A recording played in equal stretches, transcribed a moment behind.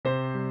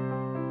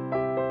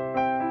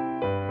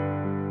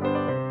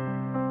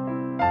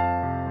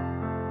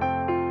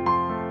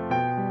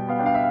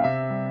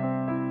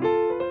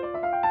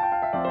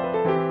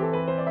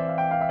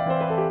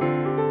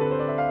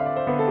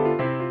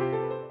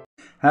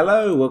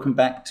Hello, welcome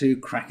back to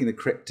Cracking the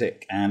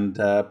Cryptic, and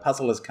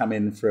puzzle has come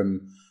in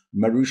from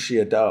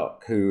Marussia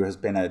Dark, who has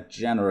been a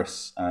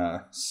generous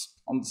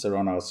sponsor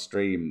on our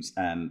streams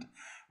and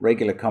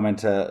regular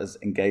commenter, has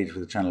engaged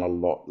with the channel a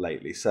lot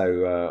lately.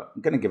 So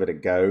I'm going to give it a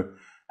go,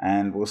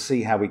 and we'll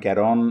see how we get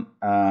on.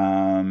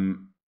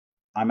 I'm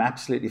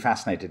absolutely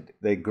fascinated.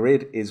 The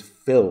grid is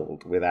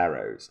filled with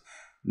arrows.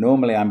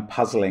 Normally I'm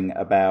puzzling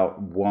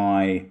about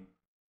why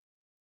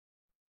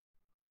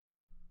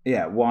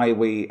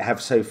we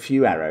have so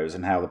few arrows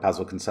and how the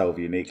puzzle can solve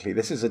uniquely.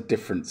 This is a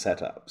different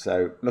setup,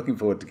 so looking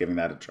forward to giving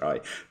that a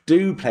try.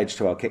 Do pledge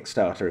to our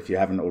Kickstarter if you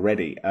haven't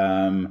already.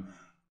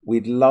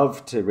 We'd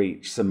love to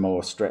reach some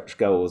more stretch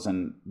goals,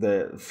 and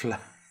the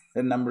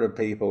number of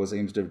people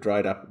seems to have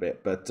dried up a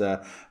bit, but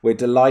we're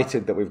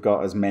delighted that we've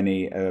got as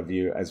many of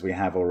you as we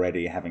have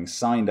already, having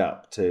signed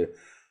up to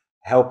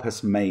help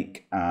us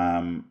make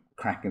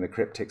Cracking the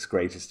Cryptic's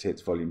Greatest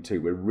Hits Volume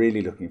 2. We're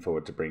really looking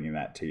forward to bringing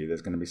that to you.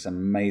 There's going to be some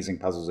amazing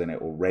puzzles in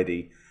it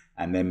already,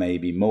 and there may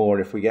be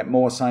more if we get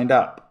more signed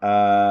up.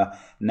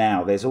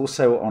 Now, there's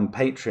also on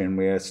Patreon,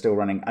 we're still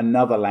running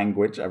Another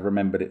Language. I've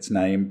remembered its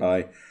name,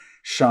 by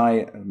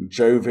Shy and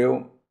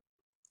Jovial.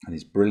 And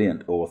these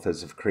brilliant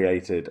authors have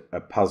created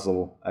a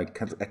puzzle, a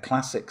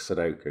classic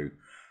Sudoku,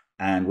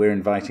 and we're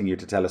inviting you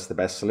to tell us the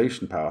best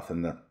solution path,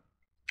 and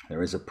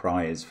there is a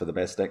prize for the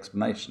best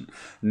explanation.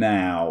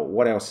 Now,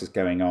 what else is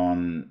going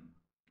on?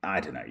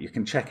 I don't know. You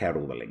can check out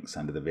all the links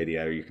under the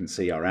video. You can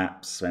see our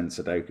apps, Sven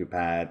Sudoku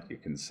Pad. You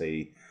can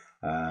see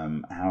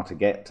how to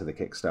get to the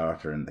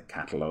Kickstarter and the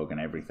catalogue and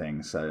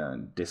everything,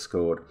 so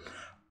Discord.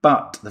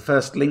 But the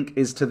first link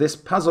is to this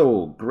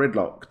puzzle,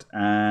 Gridlocked.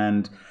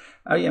 And,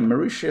 oh yeah,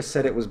 Marussia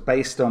said it was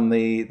based on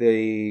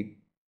the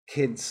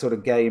kids' sort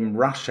of game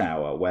Rush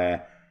Hour,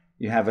 where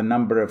you have a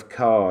number of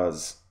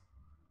cars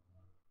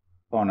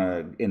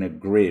in a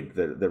grid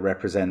that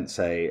represents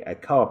a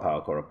car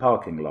park or a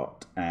parking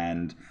lot,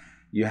 and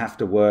you have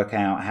to work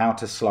out how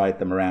to slide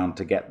them around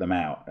to get them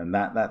out, and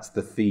that's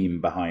the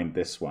theme behind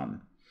this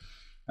one.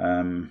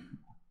 And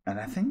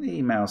I think the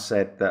email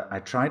said that I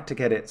tried to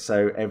get it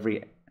so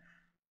every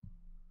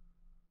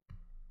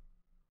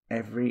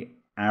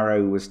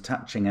arrow was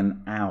touching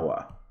an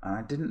hour.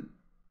 I didn't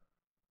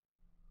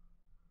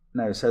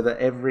know, so that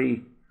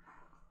every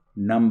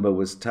number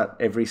was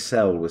every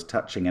cell was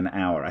touching an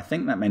hour. I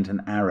think that meant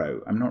an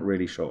arrow. I'm not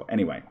really sure.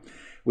 Anyway,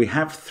 we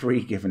have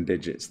 3 given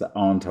digits that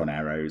aren't on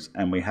arrows,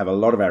 and we have a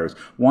lot of arrows.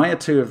 Why are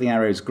 2 of the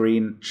arrows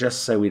green?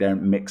 Just so we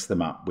don't mix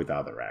them up with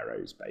other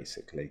arrows,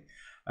 basically.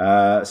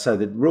 So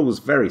the rule's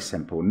very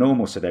simple.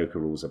 Normal Sudoku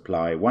rules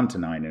apply. 1 to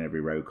 9 in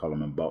every row,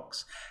 column, and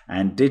box.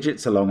 And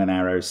digits along an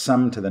arrow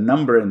sum to the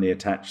number in the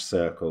attached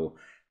circle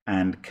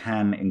and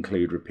can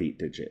include repeat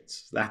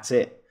digits. That's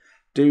it.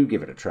 Do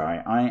give it a try.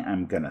 I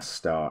am going to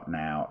start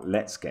now.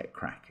 Let's get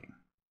cracking.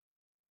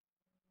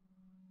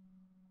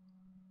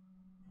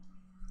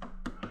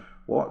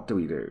 What do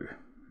we do?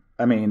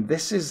 I mean,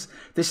 this is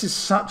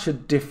such a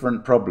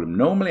different problem.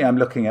 Normally I'm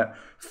looking at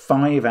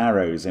 5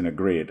 arrows in a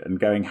grid and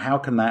going, how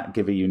can that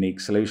give a unique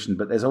solution?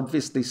 But there's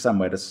obviously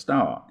somewhere to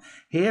start.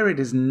 Here it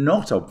is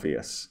not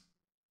obvious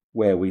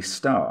where we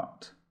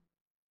start.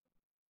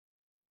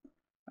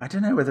 I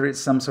don't know whether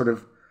it's some sort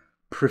of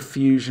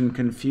profusion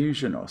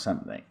confusion or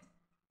something.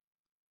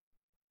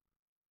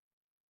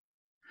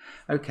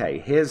 Okay,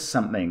 here's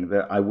something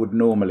that I would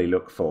normally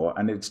look for,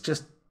 and it's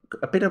just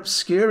a bit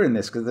obscure in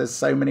this because there's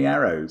so many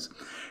arrows.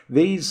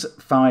 These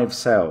 5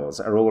 cells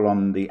are all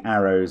on the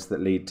arrows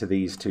that lead to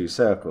these 2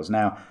 circles.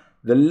 Now,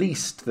 the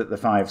least that the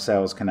 5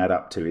 cells can add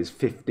up to is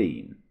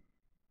 15.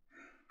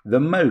 The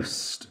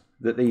most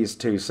that these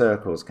 2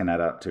 circles can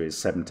add up to is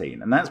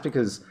 17, and that's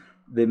because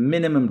the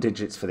minimum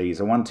digits for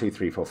these are 1, 2,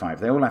 3, 4, 5.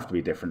 They all have to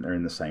be different. They're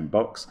in the same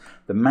box.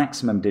 The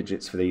maximum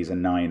digits for these are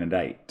 9 and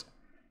 8.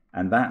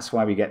 And that's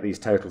why we get these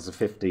totals of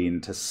 15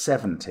 to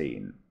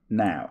 17.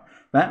 Now,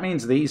 that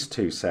means these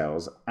 2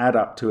 cells add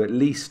up to at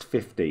least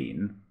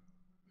 15,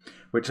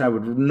 which I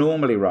would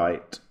normally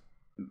write.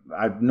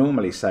 I'd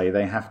normally say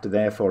they have to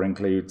therefore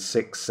include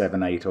 6,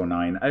 7, 8, or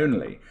 9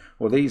 only.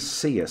 Well, these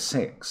C are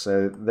 6,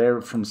 so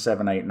they're from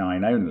 7, 8,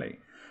 9 only.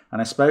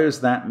 And I suppose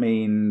that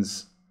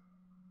means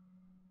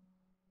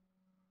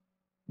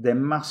there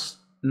must...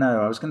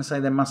 No, I was going to say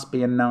there must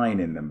be a 9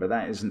 in them, but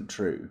that isn't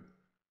true.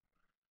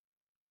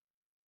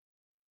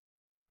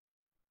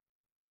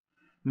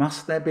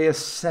 Must there be a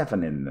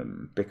 7 in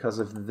them because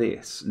of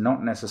this?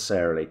 Not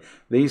necessarily.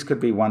 These could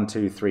be 1,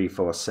 2, 3,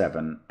 4,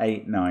 7,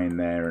 8, 9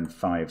 there, and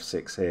 5,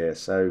 6 here.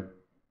 So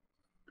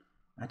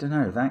I don't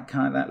know.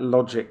 That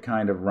logic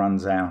kind of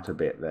runs out a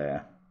bit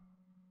there.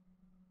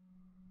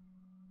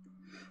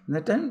 And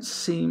they don't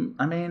seem.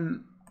 I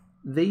mean,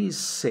 these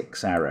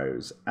 6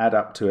 arrows add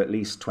up to at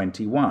least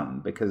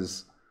 21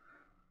 because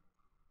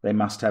they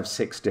must have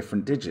 6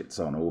 different digits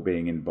on, all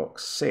being in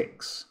box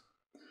 6.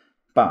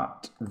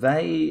 But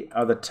they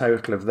are the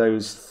total of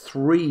those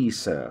 3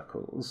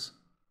 circles,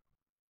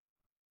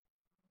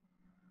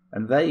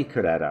 and they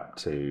could add up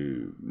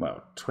to,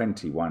 well,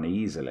 21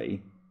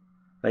 easily.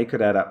 They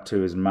could add up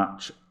to as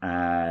much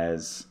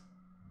as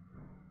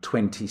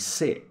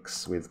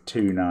 26 with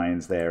 2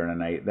 9s there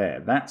and an 8 there.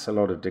 That's a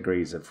lot of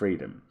degrees of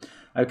freedom.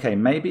 Okay,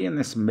 maybe in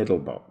this middle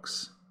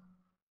box,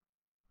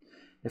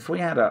 if we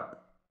add up,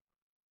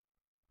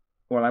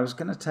 well, I was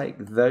going to take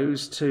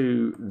those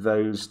two,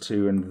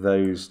 and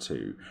those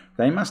two.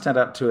 They must add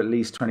up to at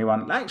least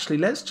 21. Actually,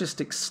 let's just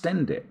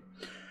extend it.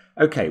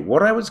 Okay,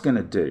 what I was going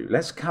to do,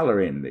 let's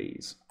colour in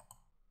these.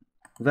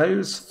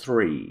 Those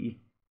 3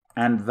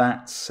 and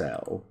that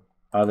cell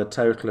are the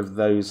total of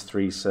those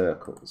 3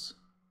 circles.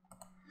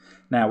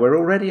 Now, we're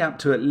already up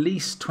to at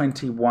least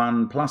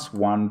 21 plus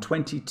 1,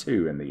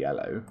 22 in the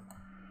yellow.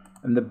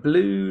 And the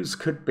blues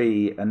could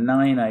be a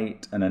 9,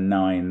 8 and a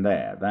 9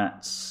 there.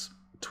 That's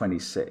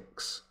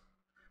 26,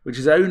 which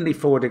is only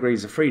 4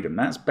 degrees of freedom.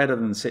 That's better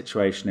than the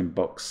situation in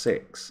box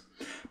 6.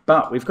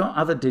 But we've got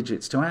other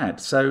digits to add.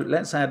 So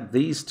let's add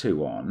these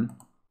 2 on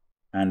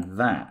and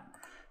that.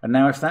 And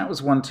now if that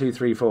was 1, 2,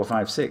 3, 4,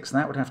 5, 6,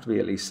 that would have to be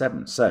at least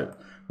 7. So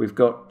we've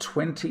got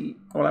 20.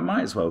 Well, I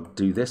might as well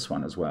do this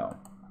one as well.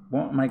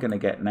 What am I going to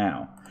get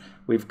now?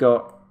 We've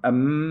got a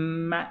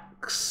minimum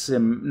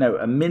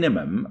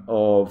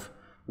of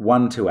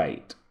 1 to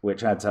 8,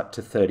 which adds up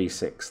to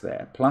 36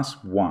 there.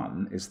 Plus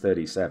 1 is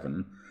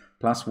 37.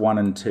 Plus 1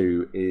 and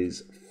 2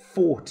 is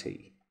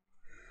 40.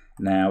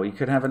 Now, you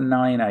could have a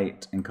 9,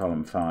 8 in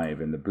column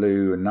 5 in the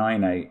blue. A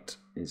 9, 8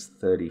 is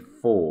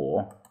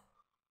 34.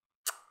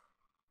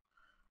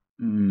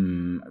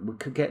 We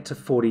could get to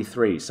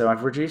 43. So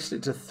I've reduced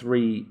it to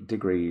 3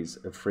 degrees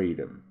of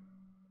freedom.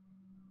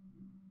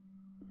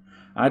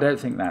 I don't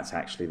think that's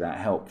actually that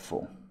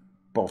helpful.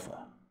 Bother.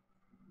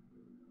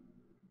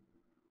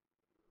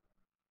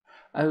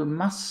 Oh,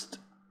 must...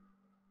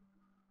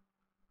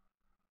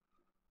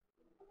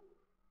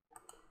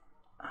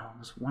 I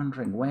was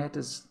wondering, where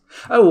does...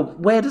 Oh,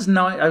 where does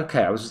 9...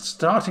 Okay, I was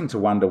starting to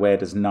wonder where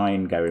does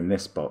 9 go in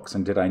this box,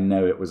 and did I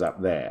know it was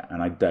up there?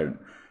 And I don't.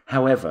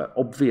 However,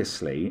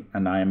 obviously,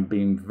 and I am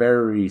being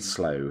very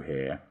slow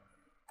here,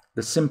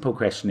 the simple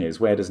question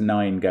is, where does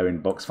 9 go in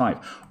box 5?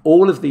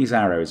 All of these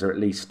arrows are at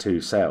least 2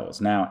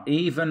 cells. Now,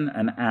 even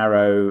an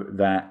arrow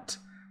that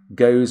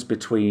goes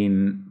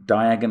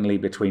diagonally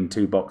between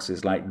 2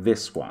 boxes like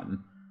this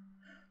one,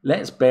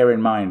 let's bear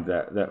in mind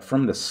that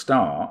from the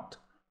start,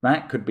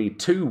 that could be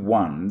 2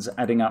 1s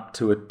adding up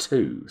to a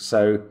 2.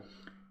 So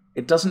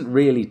it doesn't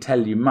really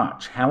tell you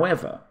much.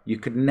 However, you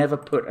could never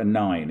put a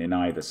 9 in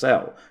either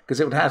cell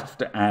because it would have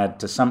to add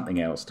to something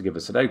else to give a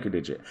Sudoku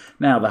digit.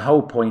 Now, the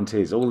whole point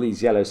is all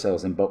these yellow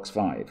cells in box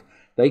 5,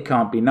 they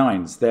can't be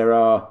 9s. There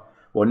are,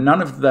 well,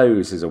 none of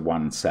those is a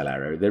 1 cell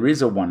arrow. There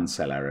is a 1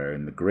 cell arrow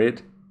in the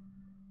grid.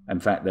 In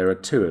fact, there are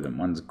 2 of them.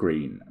 One's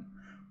green.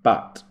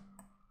 But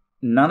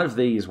none of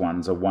these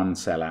ones are 1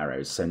 cell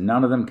arrows. So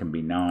none of them can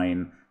be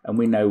 9. And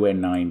we know where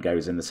 9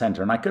 goes in the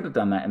center. And I could have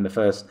done that in the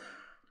first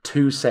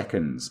 2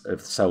 seconds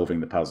of solving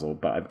the puzzle,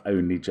 but I've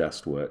only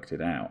just worked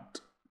it out.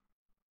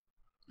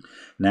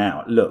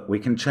 Now, look, we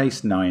can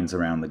chase 9s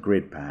around the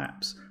grid,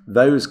 perhaps.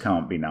 Those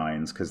can't be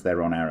 9s because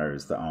they're on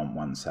arrows that aren't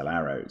 1 cell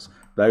arrows.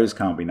 Those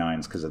can't be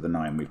 9s because of the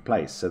 9 we've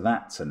placed, so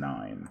that's a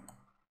 9.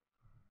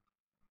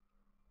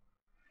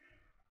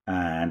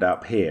 And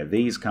up here,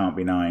 these can't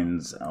be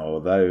 9s, or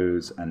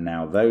those, and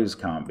now those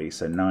can't be,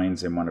 so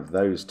 9's in one of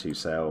those 2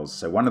 cells.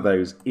 So one of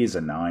those is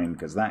a 9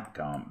 because that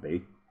can't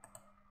be.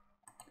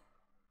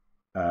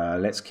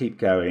 Let's keep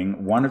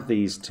going. One of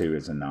these 2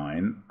 is a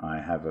 9. I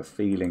have a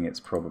feeling it's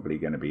probably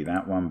going to be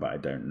that one, but I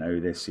don't know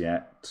this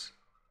yet.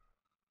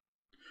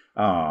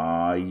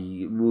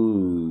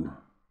 Woo.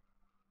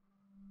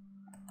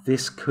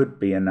 This could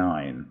be a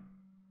 9.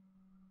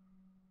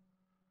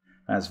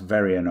 That's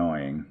very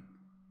annoying.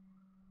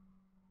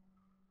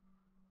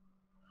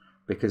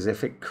 Because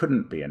if it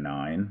couldn't be a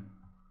 9...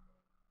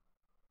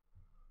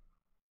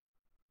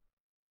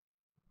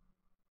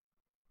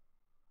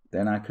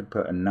 then I could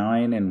put a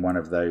 9 in one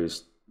of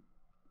those.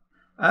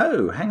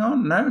 Oh, hang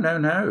on.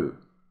 No.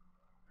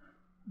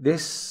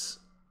 This,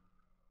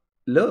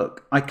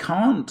 look, I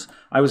can't.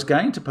 I was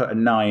going to put a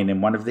 9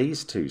 in one of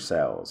these 2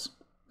 cells.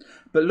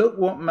 But look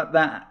what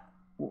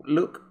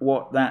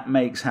that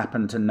makes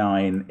happen to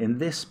 9 in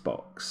this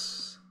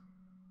box.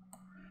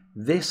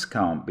 This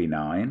can't be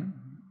 9.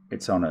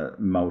 It's on a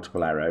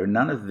multiple arrow.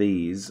 None of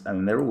these,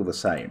 and they're all the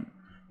same.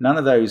 None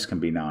of those can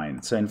be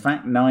 9. So in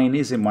fact, 9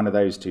 is in one of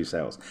those 2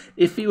 cells.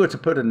 If you were to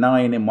put a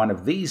 9 in one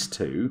of these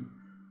 2,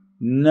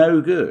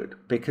 no good,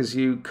 because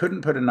you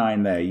couldn't put a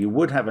 9 there. You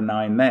would have a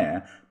 9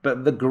 there,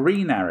 but the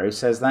green arrow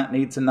says that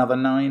needs another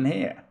 9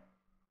 here.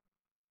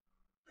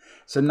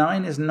 So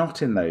 9 is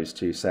not in those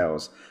 2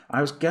 cells.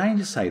 I was going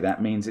to say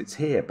that means it's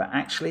here, but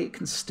actually it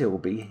can still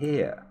be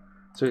here.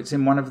 So it's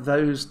in one of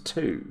those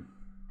 2.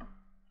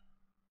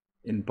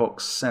 In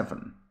box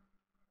 7.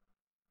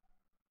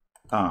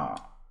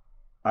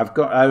 I've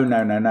got, oh,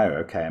 no.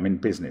 Okay, I'm in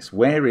business.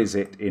 Where is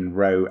it in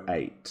row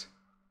 8?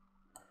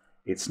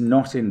 It's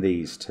not in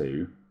these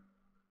 2.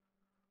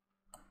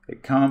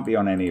 It can't be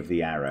on any of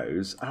the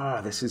arrows.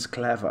 This is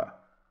clever.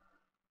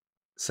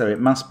 So it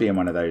must be in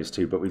one of those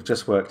 2, but we've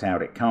just worked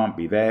out it can't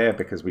be there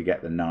because we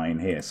get the 9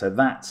 here. So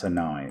that's a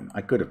 9.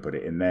 I could have put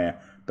it in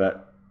there,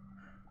 but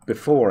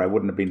before I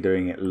wouldn't have been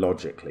doing it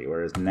logically,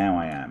 whereas now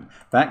I am.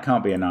 That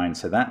can't be a 9,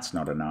 so that's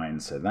not a 9,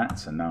 so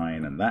that's a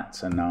 9, and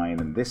that's a 9,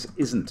 and this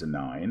isn't a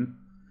 9,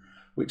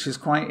 which is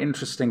quite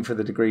interesting for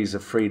the degrees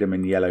of freedom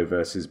in yellow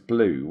versus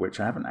blue, which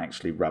I haven't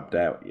actually rubbed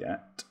out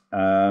yet.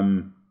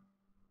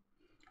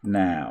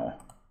 Now,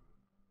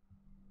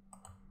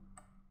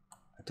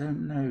 I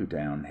don't know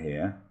down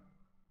here.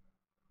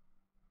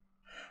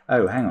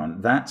 Oh, hang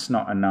on, that's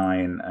not a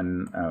 9,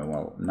 and oh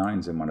well,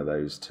 9's in one of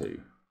those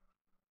two.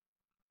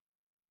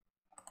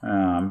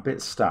 I'm a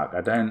bit stuck.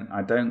 I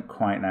don't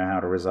quite know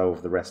how to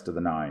resolve the rest of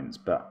the 9s,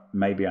 but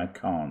maybe I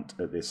can't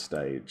at this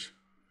stage.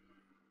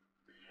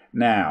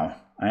 Now,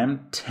 I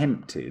am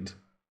tempted.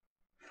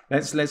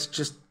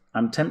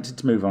 I'm tempted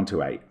to move on to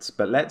 8s,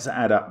 but let's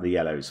add up the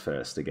yellows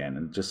first again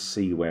and just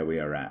see where we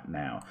are at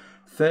now.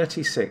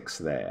 36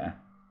 there,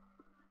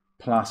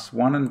 plus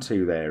 1 and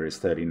 2 there is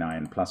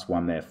 39, plus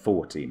 1 there,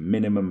 40,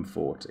 minimum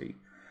 40.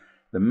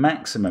 The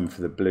maximum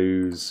for the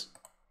blues,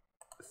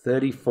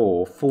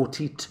 34,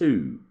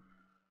 42.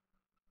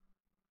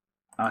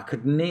 I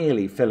could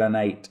nearly fill an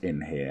 8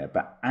 in here,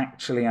 but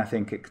actually I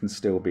think it can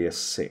still be a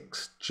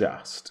 6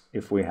 just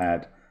if we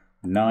had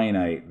 9,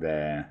 8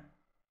 there,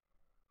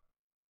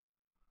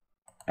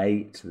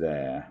 8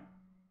 there.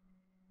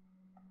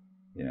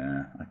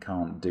 Yeah, I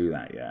can't do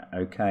that yet.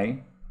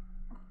 Okay.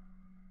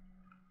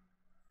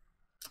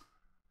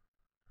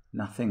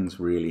 Nothing's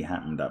really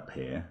happened up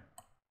here.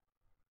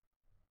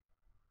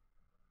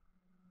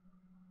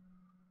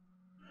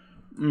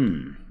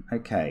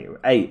 Okay,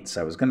 8s.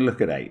 I was going to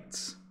look at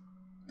 8s.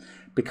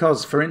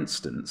 Because, for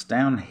instance,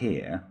 down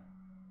here,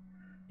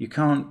 you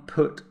can't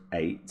put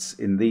 8s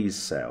in these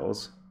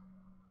cells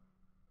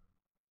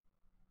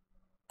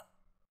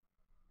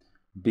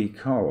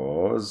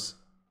because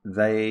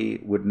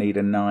they would need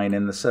a 9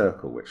 in the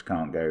circle, which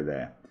can't go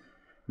there.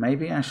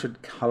 Maybe I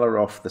should colour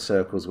off the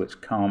circles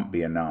which can't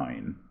be a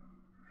 9,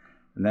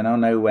 and then I'll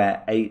know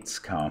where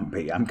 8s can't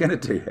be. I'm going to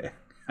do it.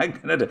 I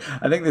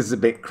think this is a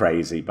bit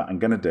crazy, but I'm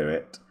going to do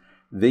it.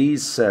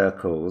 These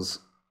circles,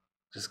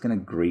 just going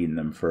to green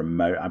them for a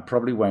moment. I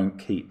probably won't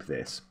keep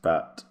this,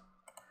 but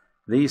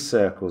these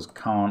circles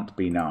can't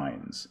be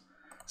 9s.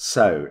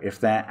 So if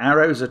their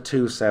arrows are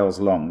 2 cells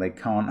long, they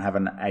can't have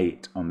an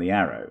 8 on the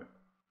arrow.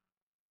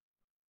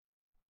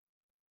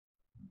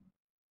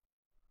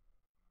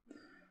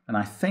 And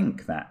I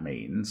think that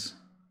means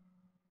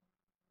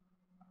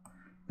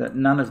that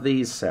none of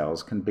these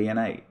cells can be an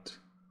 8.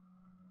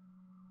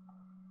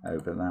 Oh,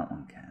 but that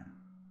one can.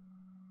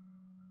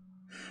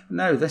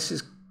 No, this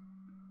is...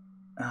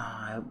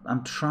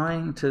 I'm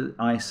trying to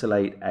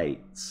isolate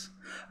 8s.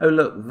 Oh,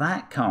 look,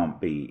 that can't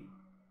be...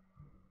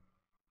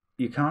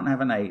 You can't have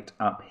an 8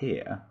 up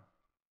here.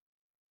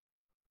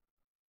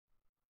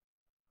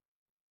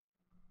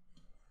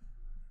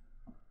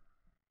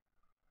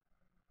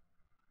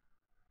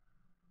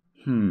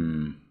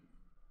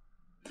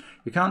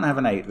 You can't have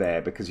an 8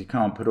 there because you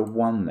can't put a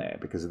 1 there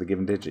because of the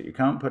given digit. You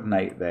can't put an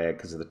 8 there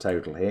because of the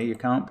total here. You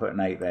can't put an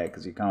 8 there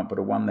because you can't put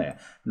a 1 there.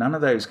 None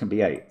of those can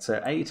be 8.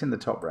 So 8 in the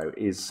top row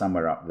is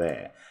somewhere up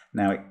there.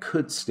 Now it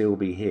could still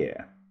be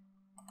here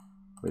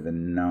with a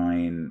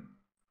 9.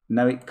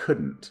 No, it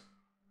couldn't,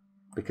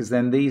 because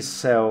then these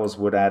cells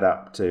would add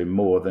up to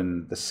more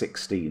than the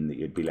 16 that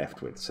you'd be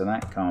left with. So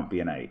that can't be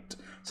an 8.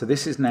 So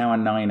this is now a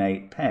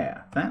 9-8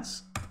 pair.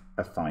 That's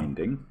a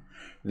finding.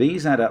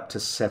 These add up to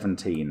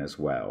 17 as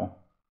well.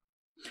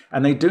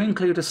 And they do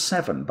include a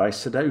 7 by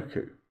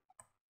Sudoku.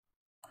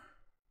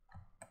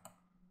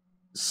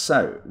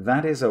 So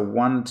that is a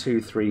 1,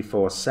 2, 3,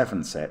 4,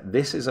 7 set.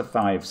 This is a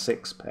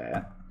 5-6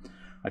 pair.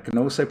 I can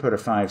also put a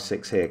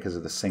 5-6 here because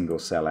of the single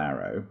cell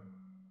arrow.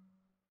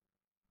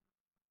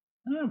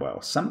 Oh,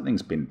 well,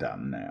 something's been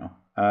done now.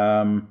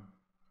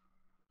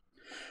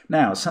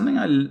 Now, something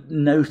I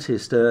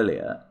noticed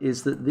earlier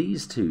is that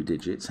these two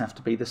digits have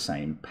to be the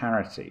same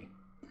parity.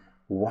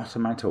 What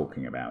am I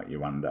talking about, you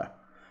wonder?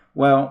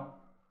 Well,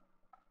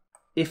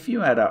 if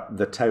you add up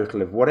the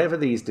total of whatever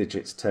these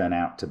digits turn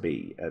out to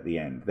be at the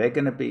end,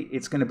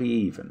 it's going to be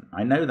even.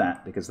 I know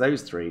that because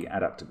those three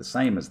add up to the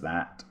same as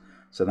that.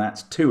 So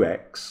that's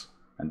 2x,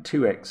 and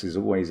 2x is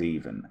always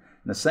even.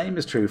 And the same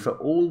is true for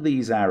all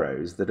these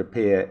arrows that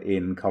appear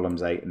in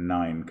columns 8 and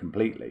 9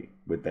 completely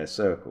with their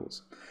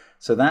circles.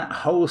 So that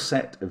whole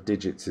set of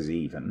digits is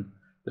even.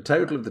 The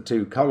total of the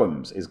two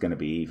columns is going to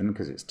be even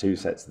because it's two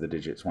sets of the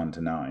digits 1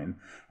 to 9.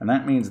 And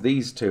that means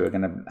these two are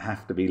going to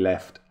have to be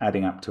left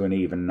adding up to an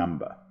even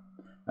number.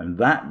 And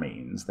that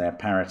means their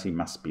parity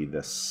must be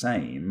the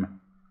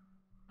same,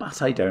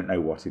 but I don't know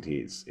what it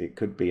is. It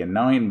could be a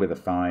 9 with a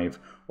 5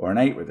 or an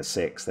 8 with a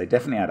 6. They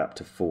definitely add up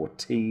to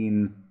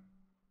 14.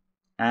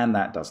 And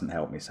that doesn't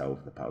help me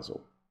solve the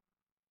puzzle.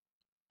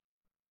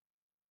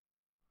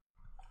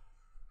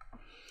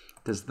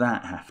 Does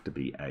that have to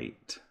be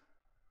 8?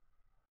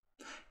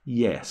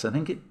 Yes, I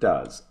think it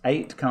does.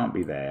 8 can't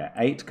be there.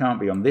 8 can't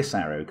be on this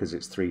arrow because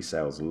it's 3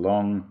 cells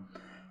long.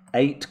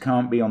 8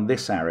 can't be on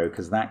this arrow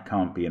because that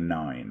can't be a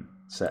 9.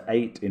 So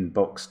 8 in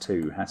box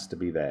 2 has to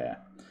be there.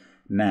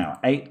 Now,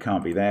 8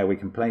 can't be there. We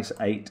can place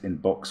 8 in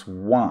box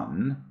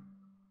 1.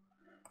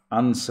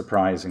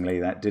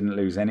 Unsurprisingly, that didn't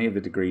lose any of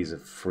the degrees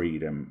of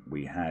freedom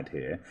we had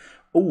here.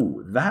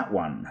 Oh, that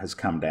one has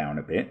come down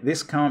a bit.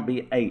 This can't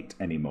be 8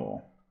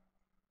 anymore.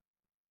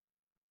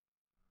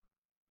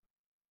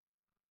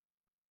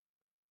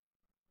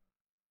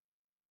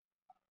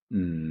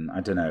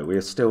 I don't know.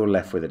 We're still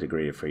left with a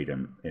degree of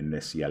freedom in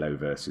this yellow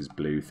versus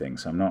blue thing.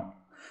 So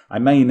I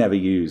may never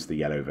use the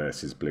yellow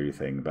versus blue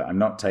thing, but I'm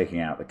not taking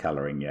out the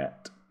colouring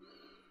yet.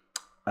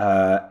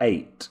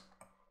 8.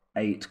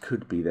 8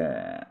 could be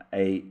there.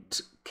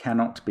 8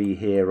 cannot be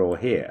here or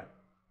here.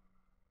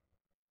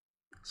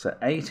 So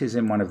 8 is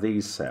in one of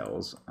these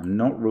cells. I'm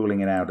not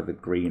ruling it out of the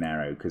green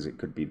arrow because it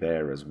could be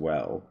there as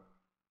well.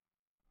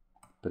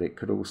 But it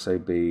could also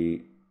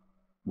be,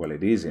 well,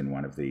 it is in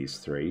one of these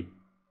 3.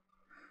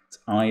 It's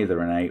either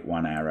an 8,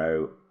 1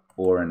 arrow,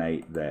 or an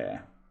 8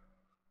 there.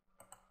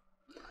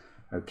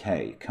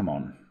 Okay, come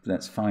on.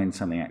 Let's find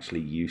something actually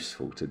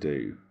useful to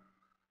do.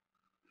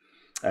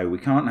 Oh, we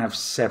can't have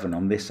 7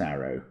 on this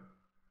arrow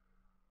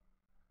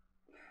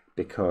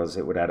because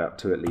it would add up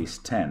to at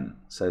least 10.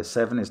 So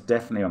 7 is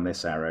definitely on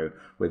this arrow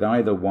with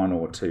either 1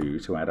 or 2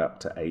 to add up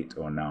to 8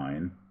 or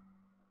 9.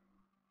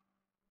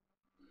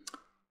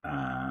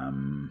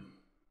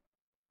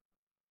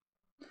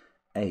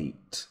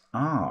 8.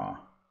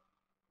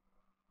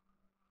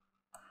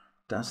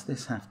 Does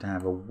this have to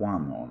have a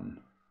 1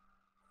 on?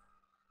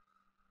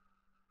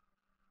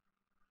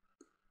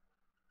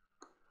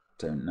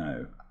 Don't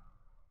know.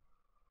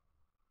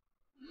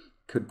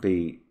 Could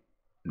be.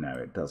 No,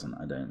 it doesn't,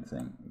 I don't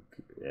think.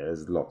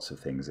 There's lots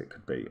of things it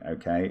could be.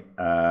 Okay.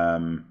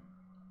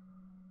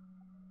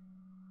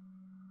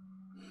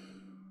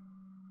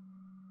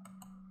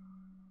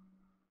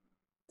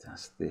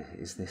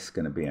 Is this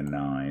going to be a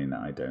 9?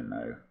 I don't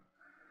know.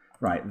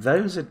 Right,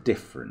 those are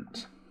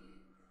different.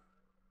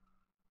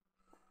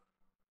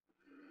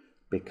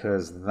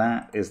 Because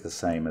that is the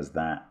same as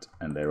that,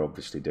 and they're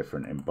obviously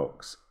different in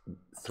box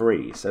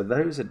 3. So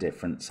those are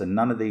different, so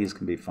none of these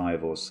can be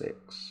 5 or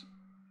 6.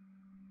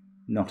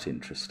 Not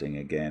interesting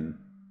again.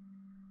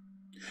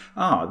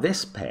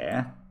 This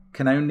pair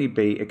can only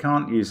be, it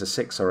can't use a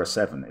 6 or a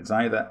 7. It's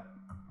either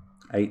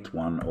 8,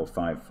 1 or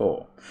 5,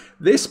 4.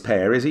 This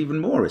pair is even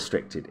more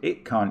restricted.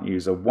 It can't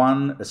use a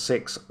 1, a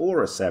 6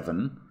 or a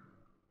 7.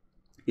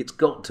 It's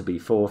got to be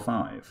 4,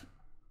 5.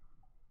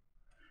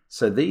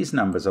 So these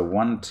numbers are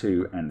 1,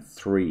 2 and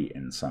 3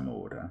 in some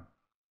order.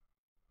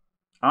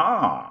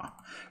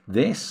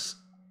 This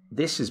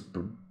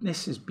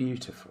is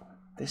beautiful.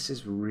 This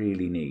is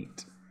really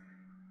neat.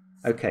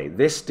 Okay,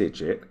 this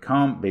digit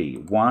can't be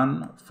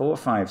 1, 4,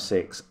 5,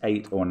 6,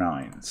 8 or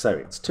 9. So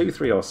it's 2,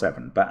 3 or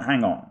 7. But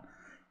hang on.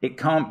 It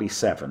can't be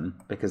 7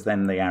 because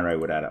then the arrow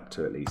would add up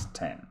to at least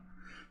 10.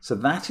 So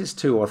that is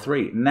 2 or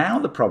 3. Now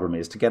the problem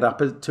is to get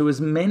up to as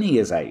many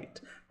as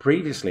 8.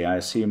 Previously I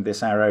assumed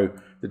this arrow,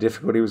 the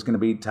difficulty was going to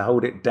be to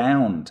hold it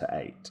down to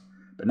 8.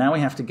 But now we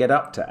have to get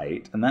up to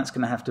 8, and that's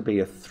going to have to be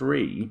a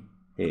 3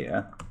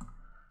 here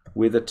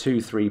with a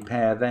 2, 3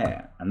 pair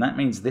there. And that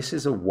means this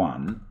is a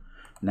 1.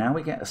 Now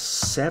we get a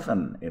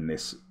 7 in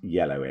this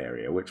yellow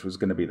area, which was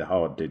going to be the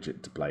hard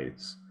digit to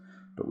place.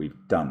 But we've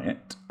done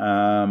it.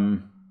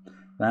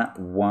 That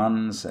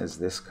 1 says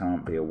this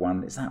can't be a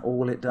 1. Is that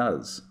all it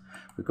does?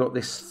 We've got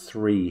this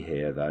 3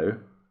 here, though.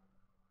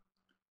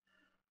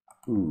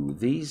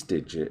 These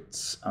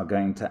digits are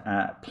going to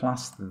add,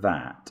 plus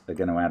that, are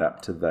going to add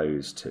up to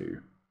those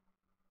 2.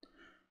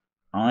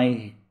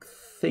 I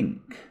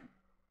think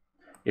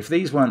if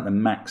these weren't the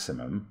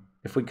maximum,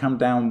 if we come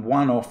down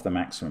 1 off the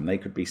maximum, they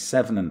could be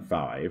 7 and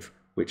 5,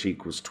 which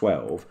equals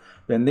 12.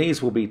 Then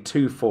these will be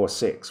 2, 4,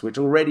 6, which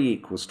already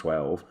equals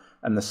 12,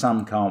 and the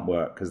sum can't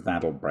work because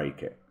that'll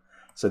break it.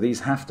 So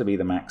these have to be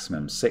the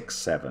maximum, 6,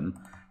 7.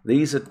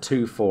 These are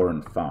 2, 4,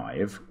 and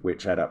 5,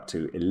 which add up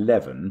to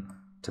 11.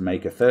 To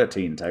make a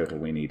 13 total,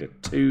 we need a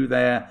 2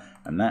 there,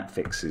 and that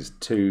fixes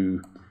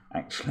 2.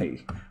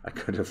 Actually, I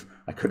could have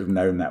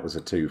known that was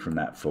a 2 from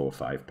that 4,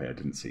 5 pair.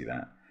 Didn't see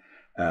that.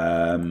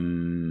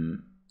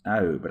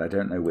 But I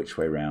don't know which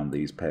way round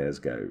these pairs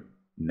go.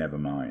 Never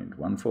mind.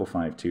 1, 4,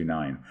 5, 2,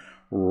 9.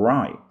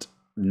 Right.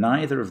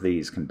 Neither of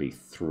these can be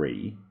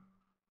 3.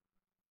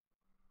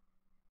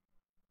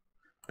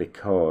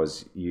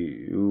 Because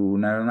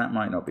no, that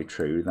might not be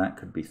true. That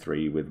could be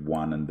 3 with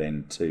 1 and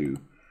then 2.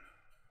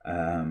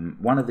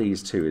 One of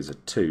these 2 is a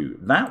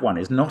 2. That one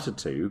is not a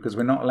 2 because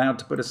we're not allowed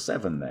to put a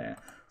 7 there.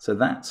 So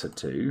that's a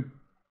 2.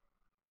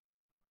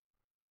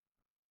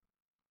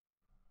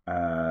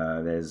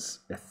 There's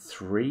a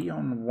 3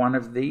 on one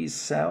of these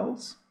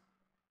cells.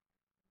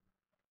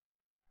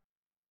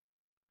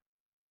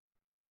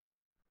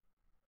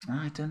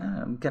 I don't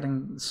know. I'm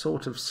getting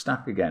sort of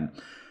stuck again.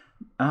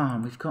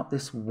 We've got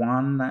this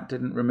 1 that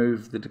didn't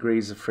remove the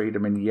degrees of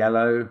freedom in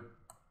yellow.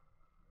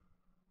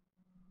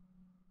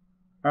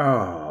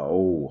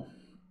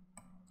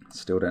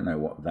 Still don't know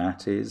what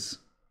that is.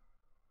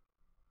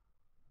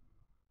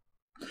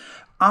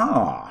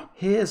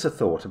 Here's a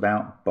thought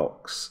about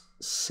box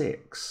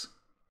 6.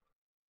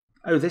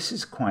 This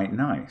is quite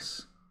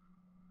nice.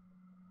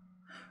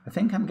 I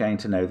think I'm going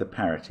to know the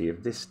parity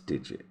of this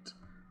digit.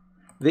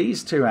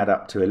 These two add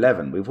up to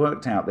 11. We've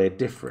worked out they're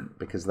different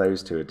because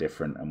those two are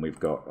different, and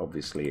we've got,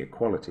 obviously,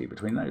 equality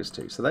between those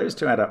two. So those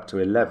two add up to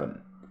 11.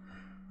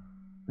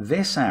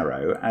 This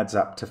arrow adds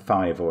up to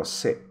 5 or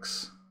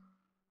 6.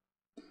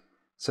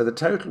 So the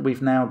total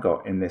we've now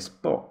got in this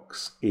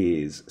box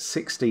is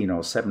 16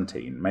 or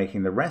 17,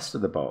 making the rest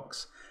of the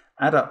box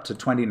add up to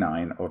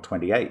 29 or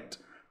 28.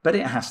 But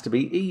it has to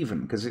be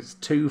even because it's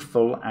 2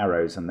 full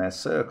arrows and they're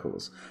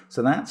circles.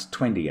 So that's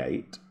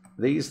 28.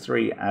 These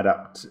three add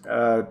up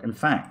to, in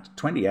fact,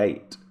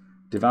 28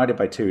 divided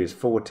by 2 is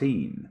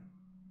 14.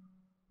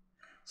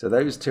 So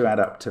those two add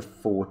up to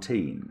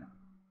 14.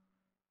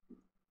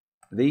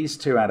 These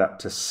two add up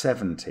to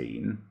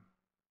 17.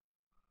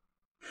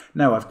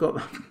 No, I've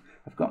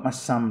got my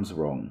sums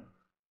wrong.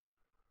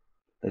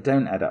 They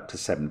don't add up to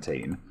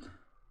 17.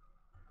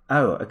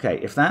 Oh, okay.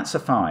 If that's a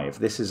 5,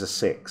 this is a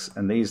 6,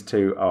 and these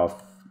two are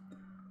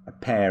a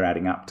pair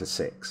adding up to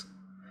 6.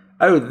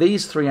 Oh,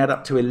 these three add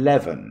up to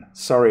 11.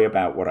 Sorry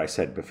about what I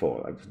said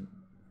before.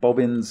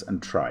 Bobbins and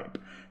tripe.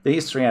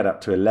 These three add up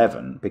to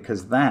 11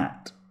 because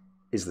that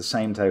is the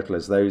same total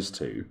as those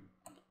two.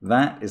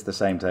 That is the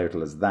same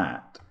total as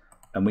that.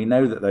 And we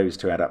know that those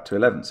two add up to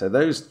 11. So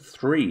those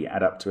three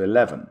add up to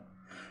 11.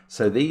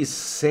 So these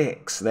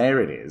 6, there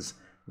it is,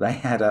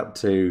 they add up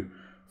to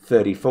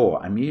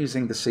 34. I'm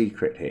using the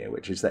secret here,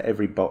 which is that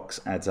every box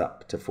adds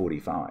up to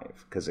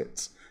 45 because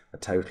it's a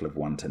total of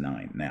 1 to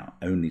 9. Now,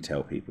 only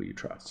tell people you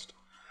trust.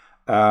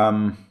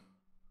 So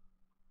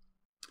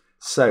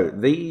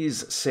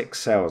these 6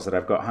 cells that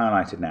I've got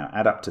highlighted now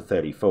add up to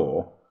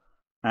 34,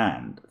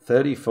 and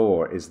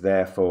 34 is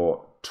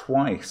therefore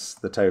twice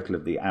the total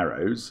of the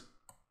arrows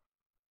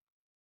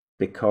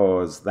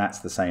because that's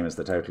the same as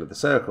the total of the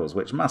circles,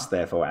 which must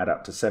therefore add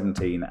up to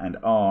 17 and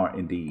are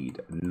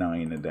indeed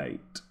 9 and 8.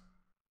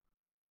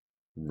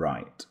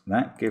 Right,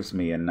 that gives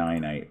me a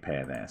 9-8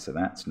 pair there, so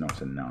that's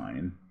not a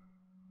 9.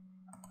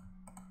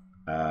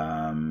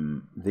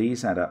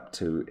 These add up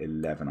to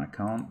 11. I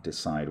can't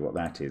decide what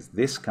that is.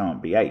 This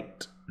can't be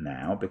 8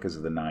 now because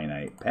of the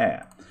 9-8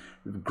 pair.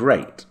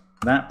 Great.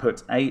 That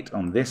puts 8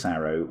 on this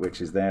arrow, which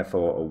is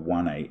therefore a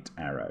 1-8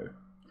 arrow.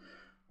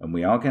 And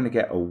we are going to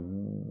get a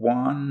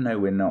 1. No,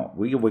 we're not.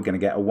 We're going to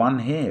get a 1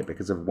 here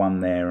because of 1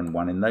 there and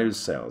 1 in those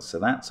cells. So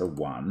that's a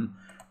 1.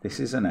 This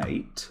is an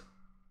 8.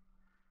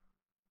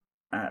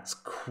 That's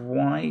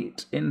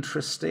quite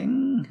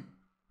interesting.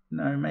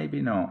 No,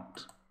 maybe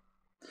not.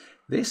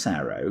 This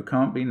arrow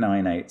can't be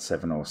 9, 8,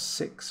 7, or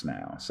 6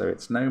 now, so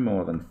it's no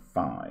more than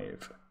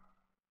 5.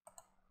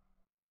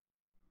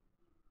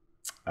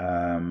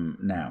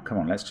 Now, come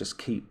on, let's just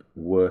keep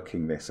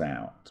working this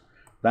out.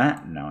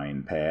 That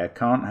 9 pair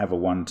can't have a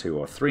 1, 2,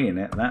 or 3 in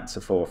it. That's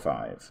a 4,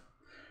 5.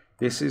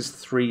 This is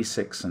 3,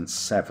 6, and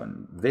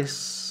 7.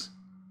 This,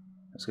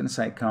 I was going to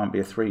say it can't be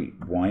a 3.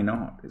 Why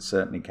not? It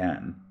certainly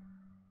can.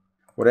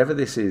 Whatever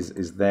this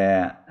is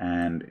there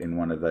and in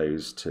one of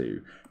those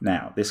two.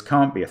 Now, this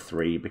can't be a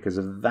 3 because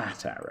of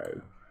that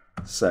arrow.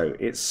 So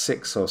it's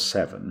 6 or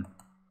 7.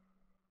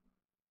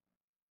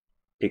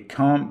 It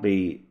can't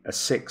be a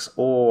 6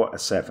 or a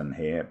 7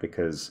 here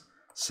because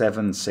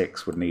 7,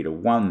 6 would need a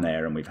 1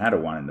 there, and we've had a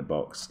 1 in the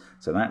box.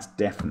 So that's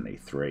definitely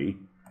 3.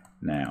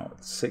 Now,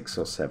 6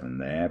 or 7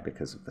 there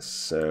because of the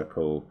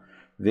circle.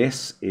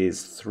 This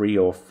is 3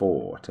 or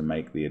 4 to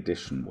make the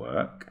addition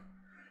work.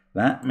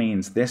 That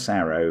means this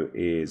arrow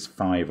is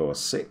 5 or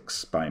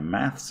 6 by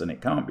maths, and it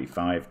can't be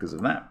 5 because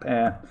of that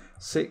pair.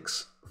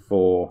 6,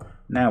 4.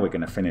 Now we're going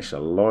to finish a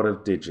lot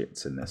of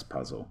digits in this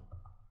puzzle.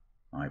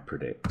 I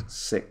predict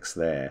 6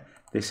 there.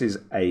 This is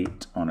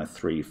 8 on a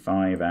 3,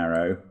 5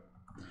 arrow.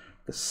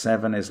 The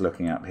 7 is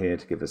looking up here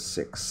to give us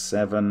 6,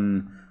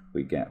 7.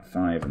 We get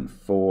 5 and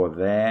 4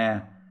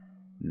 there.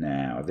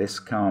 Now this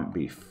can't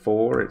be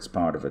 4. It's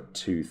part of a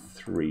 2,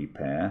 3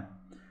 pair.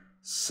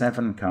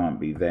 7 can't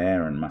be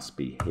there and must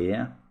be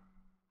here.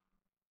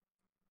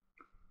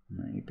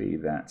 Maybe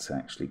that's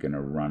actually going to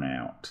run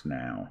out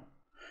now.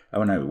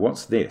 Oh no,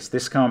 what's this?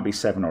 This can't be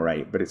 7 or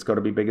 8, but it's got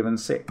to be bigger than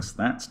 6.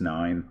 That's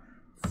 9.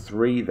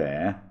 3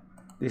 there.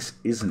 This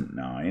isn't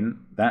 9.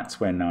 That's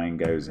where 9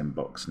 goes in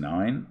box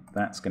 9.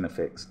 That's going to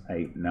fix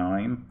 8,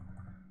 9.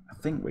 I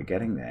think we're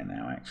getting there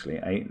now, actually.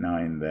 8,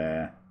 9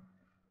 there.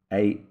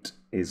 8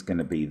 is going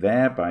to be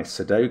there by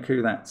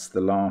Sudoku. That's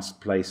the last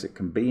place it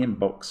can be in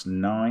box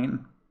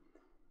 9.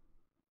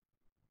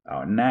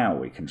 Oh, now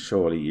we can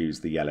surely use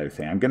the yellow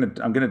thing. I'm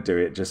gonna do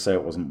it just so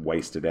it wasn't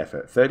wasted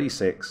effort.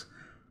 36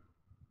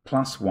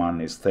 plus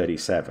 1 is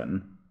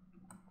 37,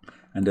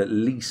 and at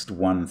least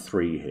 1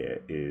 3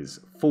 here is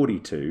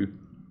 42.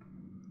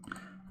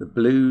 The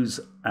blues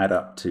add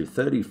up to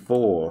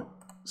 34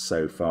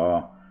 so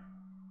far.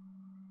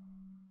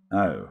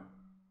 Oh.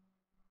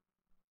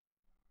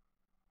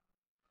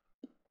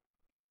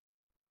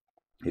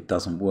 It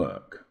doesn't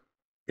work.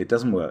 It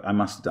doesn't work. I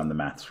must have done the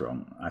maths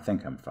wrong. I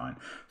think I'm fine.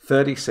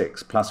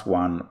 36 plus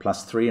 1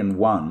 plus 3 and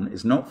 1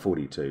 is not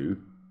 42.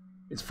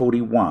 It's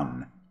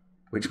 41,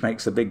 which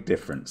makes a big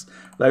difference.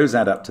 Those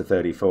add up to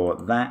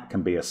 34. That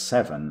can be a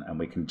 7, and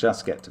we can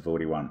just get to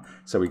 41.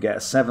 So we get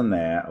a 7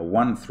 there, a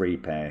 1, 3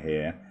 pair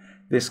here.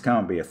 This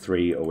can't be a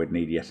 3, or we'd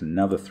need yet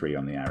another 3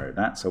 on the arrow.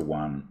 That's a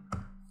 1,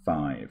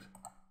 5,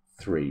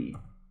 3,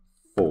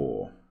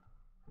 4.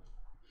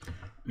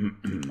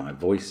 My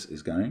voice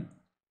is going.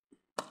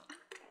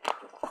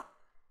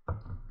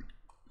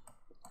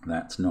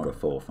 That's not a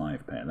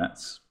 4-5 pair.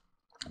 That's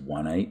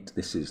 1-8.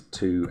 This is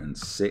 2 and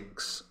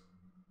 6.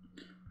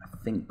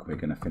 I think we're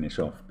going to finish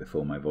off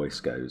before my voice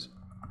goes.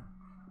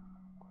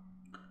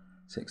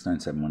 6, 9,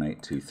 7, 1,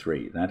 8, 2,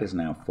 3. That is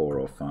now 4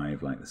 or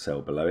 5, like the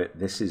cell below it.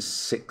 This is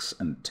 6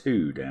 and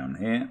 2 down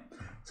here.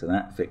 So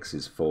that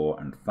fixes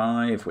 4 and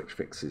 5, which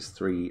fixes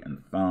 3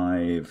 and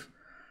 5.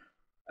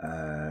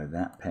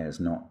 That pair's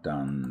not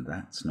done.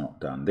 That's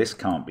not done. This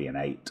can't be an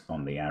 8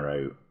 on the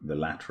arrow, the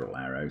lateral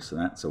arrow, so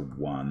that's a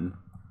 1.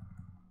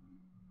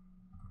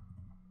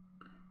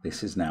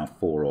 This is now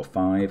 4 or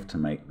 5 to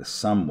make the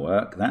sum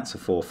work. That's a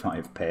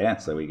 4-5 pair,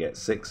 so we get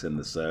 6 in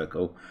the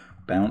circle.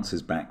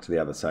 Bounces back to the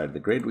other side of the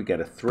grid. We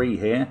get a 3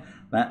 here.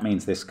 That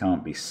means this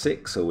can't be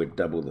 6, or we'd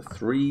double the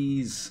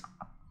 3s.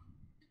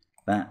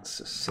 That's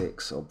a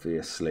 6,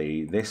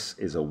 obviously. This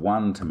is a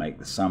 1 to make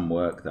the sum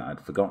work that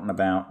I'd forgotten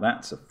about.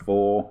 That's a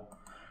 4.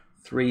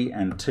 3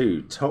 and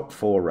 2. Top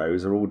 4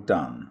 rows are all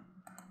done.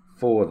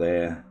 4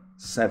 there,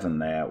 7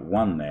 there,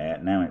 1 there.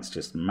 Now it's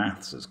just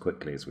maths as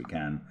quickly as we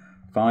can.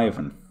 5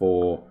 and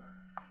 4.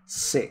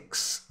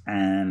 6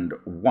 and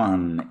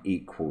 1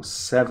 equals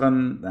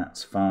 7.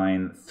 That's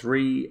fine.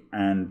 3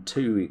 and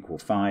 2 equal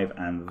 5.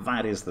 And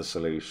that is the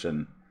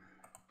solution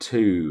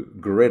to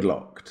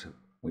gridlocked.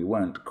 We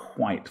weren't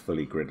quite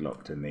fully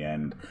gridlocked in the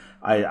end.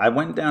 I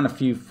went down a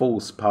few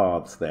false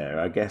paths there.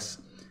 I guess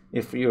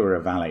if you were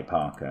a valet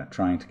parker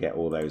trying to get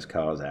all those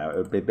cars out, it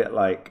would be a bit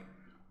like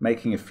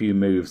making a few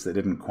moves that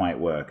didn't quite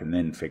work and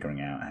then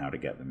figuring out how to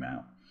get them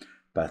out.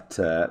 But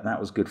that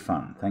was good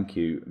fun. Thank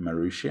you,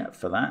 Marussia,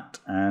 for that.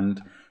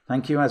 And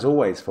thank you, as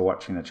always, for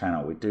watching the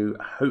channel. We do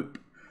hope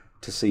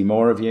to see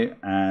more of you,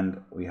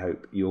 and we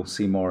hope you'll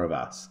see more of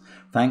us.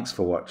 Thanks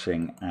for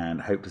watching,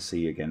 and hope to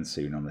see you again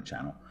soon on the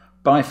channel.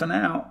 Bye for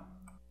now.